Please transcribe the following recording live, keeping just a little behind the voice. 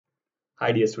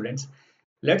Hi dear students,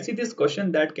 let's see this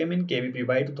question that came in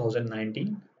KVPY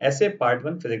 2019 Essay Part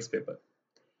 1 Physics paper.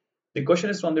 The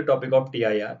question is from the topic of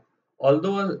TIR.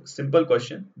 Although a simple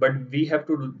question, but we have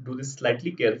to do this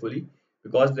slightly carefully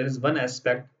because there is one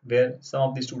aspect where some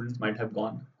of the students might have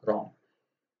gone wrong.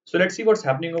 So let's see what's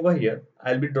happening over here.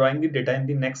 I'll be drawing the data in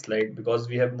the next slide because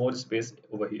we have more space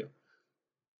over here.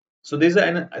 So there's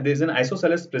an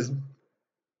isosceles prism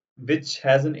which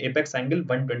has an apex angle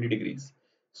 120 degrees.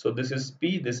 So this is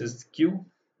P, this is Q,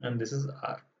 and this is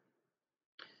R.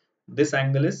 This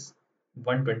angle is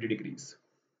 120 degrees.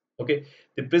 Okay,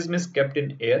 the prism is kept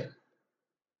in air.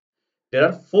 There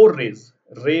are 4 rays,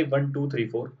 ray 1, 2, 3,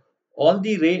 4. All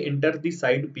the ray enter the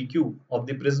side PQ of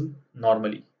the prism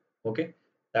normally. Okay,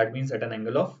 that means at an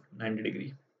angle of 90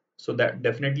 degree. So that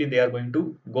definitely they are going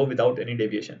to go without any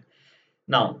deviation.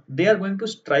 Now they are going to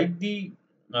strike the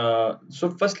so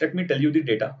first let me tell you the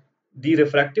data. The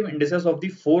refractive indices of the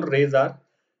 4 rays are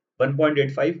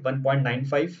 1.85,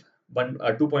 1.95,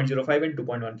 2.05 and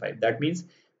 2.15. That means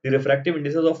the refractive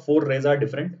indices of 4 rays are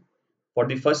different. For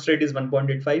the first rate is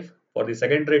 1.85, for the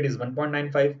second rate is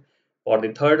 1.95, for the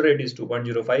third rate is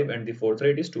 2.05 and the fourth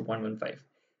rate is 2.15.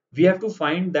 We have to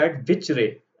find that which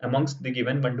ray amongst the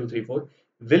given 1, 2, 3, 4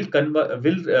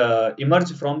 will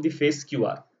emerge from the face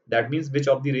QR. That means which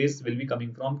of the rays will be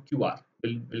coming from QR,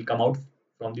 will come out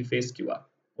from the face QR.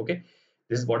 Okay,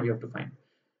 this is what we have to find.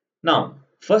 Now,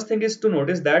 first thing is to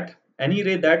notice that any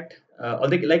ray that,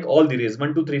 like all the rays,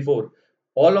 1, 2, 3, 4,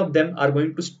 all of them are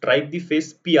going to strike the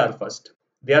face PR first.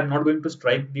 They are not going to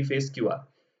strike the face QR.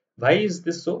 Why is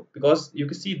this so? Because you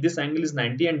can see this angle is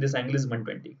 90 and this angle is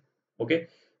 120. Okay,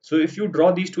 so if you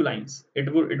draw these two lines,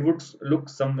 it would look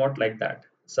somewhat like that.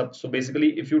 So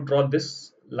basically, if you draw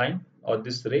this line or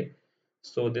this ray,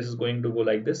 so this is going to go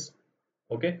like this.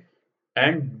 Okay,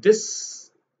 and this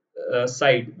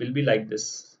side will be like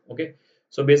this. Okay,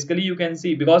 so basically you can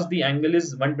see because the angle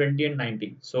is 120 and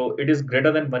 90, so it is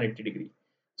greater than 180 degree.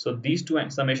 So these two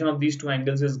summation of these two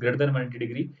angles is greater than 180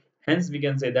 degree. Hence we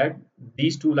can say that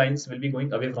these two lines will be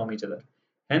going away from each other.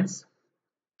 Hence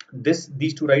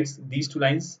these two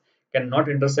lines cannot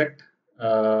intersect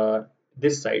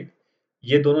this side.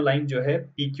 ये दोनों line जो है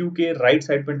PQ के right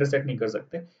side पे intersect नहीं कर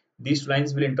सकते. These two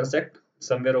lines will intersect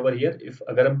somewhere over here if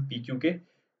अगर हम PQ के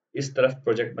इस तरफ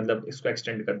प्रोजेक्ट मतलब इसको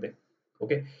एक्सटेंड कर दे.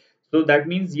 ओके, सो दैट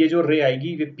मींस ये जो रे आएगी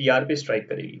ये PR पे स्ट्राइक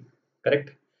करेगी. Correct.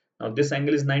 Now this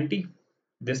angle is 90,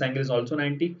 this angle is also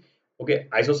 90. Okay,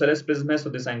 isosceles prism है, so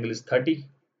this angle is 30.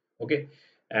 Okay,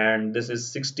 and this is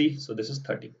 60, so this is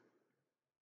 30.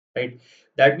 Right,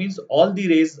 that means all the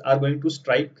rays are going to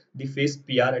strike the face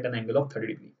PR at an angle of 30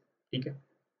 degree. ठीक है,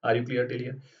 are you clear till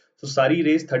here? So सारी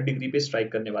rays 30 degree पे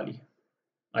strike करने वाली है.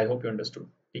 I hope you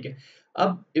understood. ठीक है,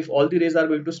 अब if all the rays are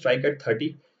going to strike at 30,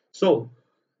 so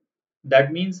that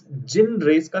means Jin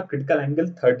rays का critical angle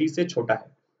 30 से छोटा है,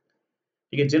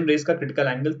 ठीक है, जिन rays का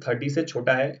critical angle 30 से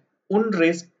छोटा है, उन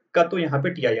rays का तो यहाँ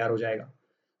पे TIR हो जाएगा.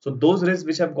 So those rays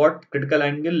which have got critical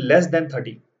angle less than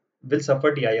 30 will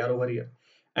suffer TIR over here.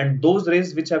 And those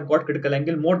rays which have got critical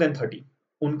angle more than 30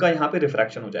 उनका यहाँ पे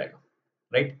रिफ्रैक्शन हो जाएगा.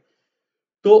 राइट,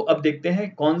 तो अब देखते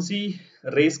हैं कौन सी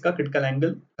रेस का क्रिटिकल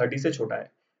एंगल 30 से छोटा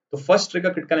है. तो फर्स्ट रे का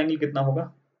क्रिटिकल एंगल कितना होगा?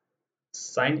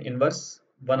 Sine inverse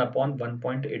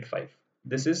 1/1.85.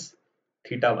 This is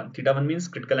θ1. θ1 means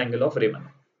critical angle of रे 1.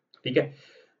 ठीक है,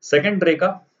 सेकंड रे का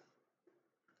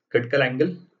क्रिटिकल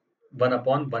एंगल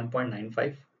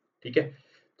 1/1.95. ठीक है,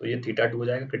 तो ये θ2 हो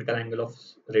जाएगा क्रिटिकल एंगल ऑफ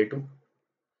रे 2.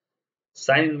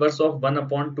 Sine inverse of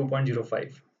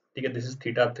 1/2.05. ठीक है, this is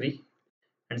θ3,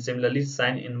 and similarly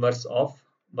sine inverse of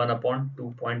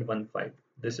 1/2.15.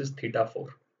 This is θ4.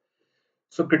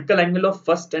 So critical angle of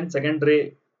first and second ray,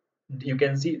 you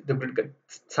can see the critical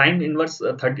sine inverse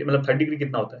 30 मतलब 30 डिग्री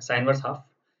कितना होता है? Sine inverse half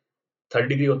 30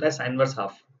 degree होता है, sine inverse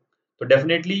half. तो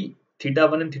definitely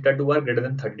θ1 and θ2 are greater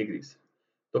than 30 degrees.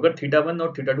 तो अगर θ1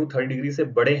 और θ2 30 डिग्री से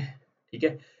बड़े हैं, ठीक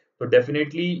है, तो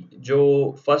डेफिनेटली जो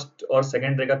फर्स्ट और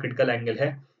सेकंड रे का क्रिटिकल एंगल है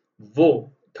वो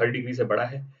 30 डिग्री से बड़ा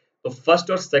है. तो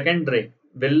फर्स्ट और सेकंड रे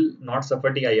will not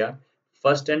suffer TIR.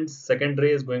 First and second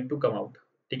रे is going to come out.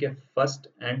 ठीक है, first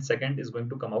and second is going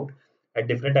to come out at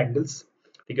different angles.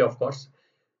 ठीक है, of course,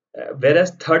 where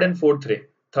as third and fourth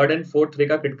रे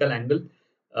का critical angle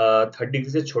 30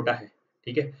 degree से छोटा है.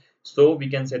 ठीक है, so we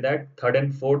can say that third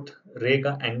and fourth रे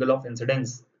का angle of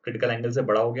incidence critical angle से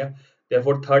बड़ा हो गया.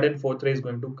 Therefore, third and fourth ray is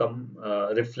going to come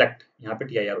reflect. यहाँ पे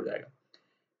TIR हो जाएगा.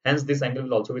 Hence, this angle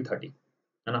will also be 30.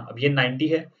 है ना. अब ये 90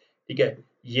 है, ठीक है,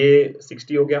 ये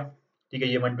 60 हो गया, ठीक है,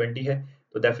 ये 120 है.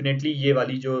 तो डेफिनेटली ये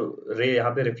वाली जो रे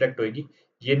यहाँ पे रिफ्लेक्ट होगी,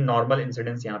 ये नॉर्मल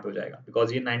इंसिडेंस यहाँ पे हो जाएगा.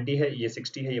 बिकॉज ये 90 है, ये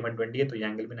 60 है, ये 120 है, तो ये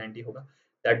एंगल भी 90 होगा.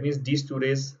 That means these two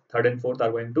raise third and fourth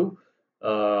are going to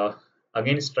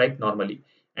again strike normally,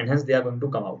 and hence they are going to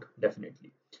come out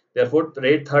definitely. Therefore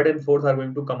ray third and fourth are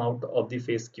going to come out of the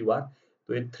phase QR.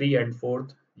 तो ये 3 and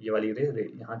 4th ये वाली रे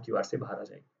यहाँ QR से बाहर आ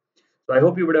जाएगी. So I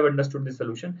hope you would have understood the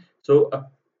solution. So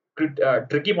a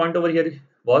tricky point over here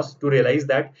was to realize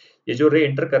that ये जो ray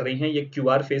enter कर रही हैं ये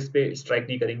QR phase पे strike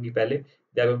नहीं करेंगी पहले,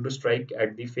 they are going to strike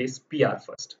at the phase PR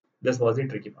first. This was the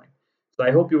tricky point. So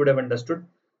I hope you would have understood.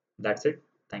 That's it.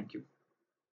 Thank you.